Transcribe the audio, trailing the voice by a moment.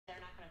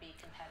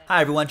Hi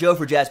everyone, Joe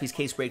for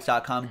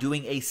jaspyscasebreaks.com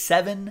doing a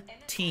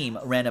 7-team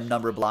random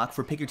number block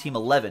for Pick Your Team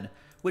 11,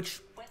 which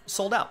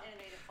sold out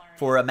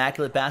for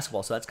Immaculate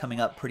Basketball, so that's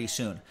coming up pretty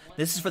soon.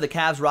 This is for the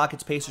Cavs,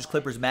 Rockets, Pacers,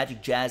 Clippers,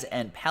 Magic, Jazz,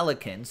 and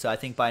Pelicans, so I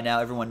think by now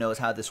everyone knows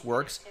how this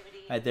works.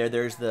 Right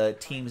there's the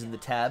teams in the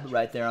tab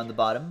right there on the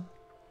bottom.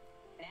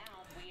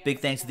 Big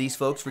thanks to these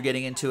folks for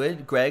getting into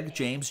it. Greg,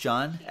 James,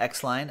 John,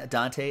 Xline,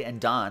 Dante, and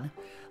Don.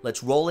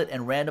 Let's roll it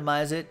and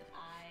randomize it.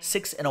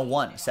 6 and a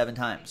 1, 7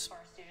 times.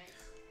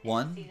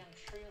 1,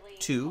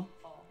 2,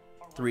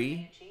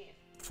 3,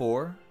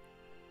 4,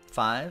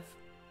 5,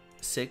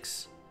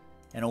 6,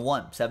 and a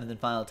 1. 7th and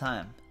final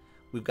time.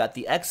 We've got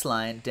the X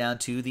line down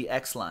to the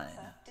X line.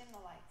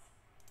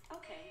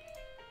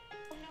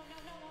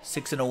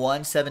 6 and a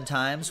 1, 7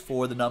 times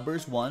for the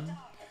numbers. 1,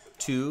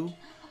 2,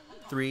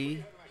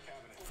 3,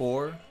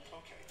 4,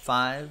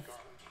 5,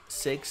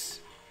 6,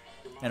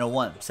 and a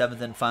 1.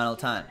 7th and final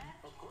time.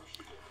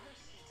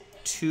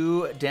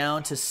 2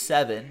 down to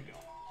 7.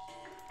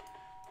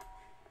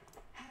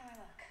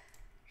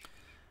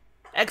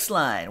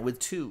 X-Line with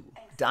 2.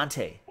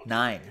 Dante,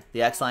 9.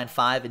 The X-Line,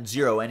 5 and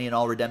 0. Any and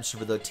all redemption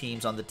for the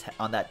teams on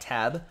that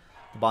tab,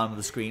 the bottom of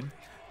the screen.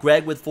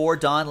 Greg with 4.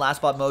 Don, Last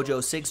Spot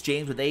Mojo, 6.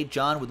 James with 8.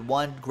 John with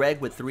 1.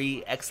 Greg with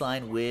 3.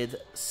 X-Line with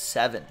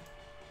 7.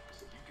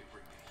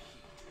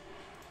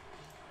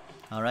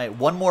 All right,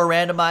 one more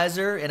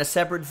randomizer in a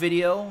separate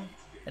video.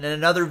 And then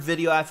another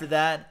video after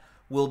that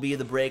will be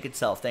the break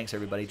itself. Thanks,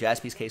 everybody.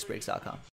 jaspyscasebreaks.com.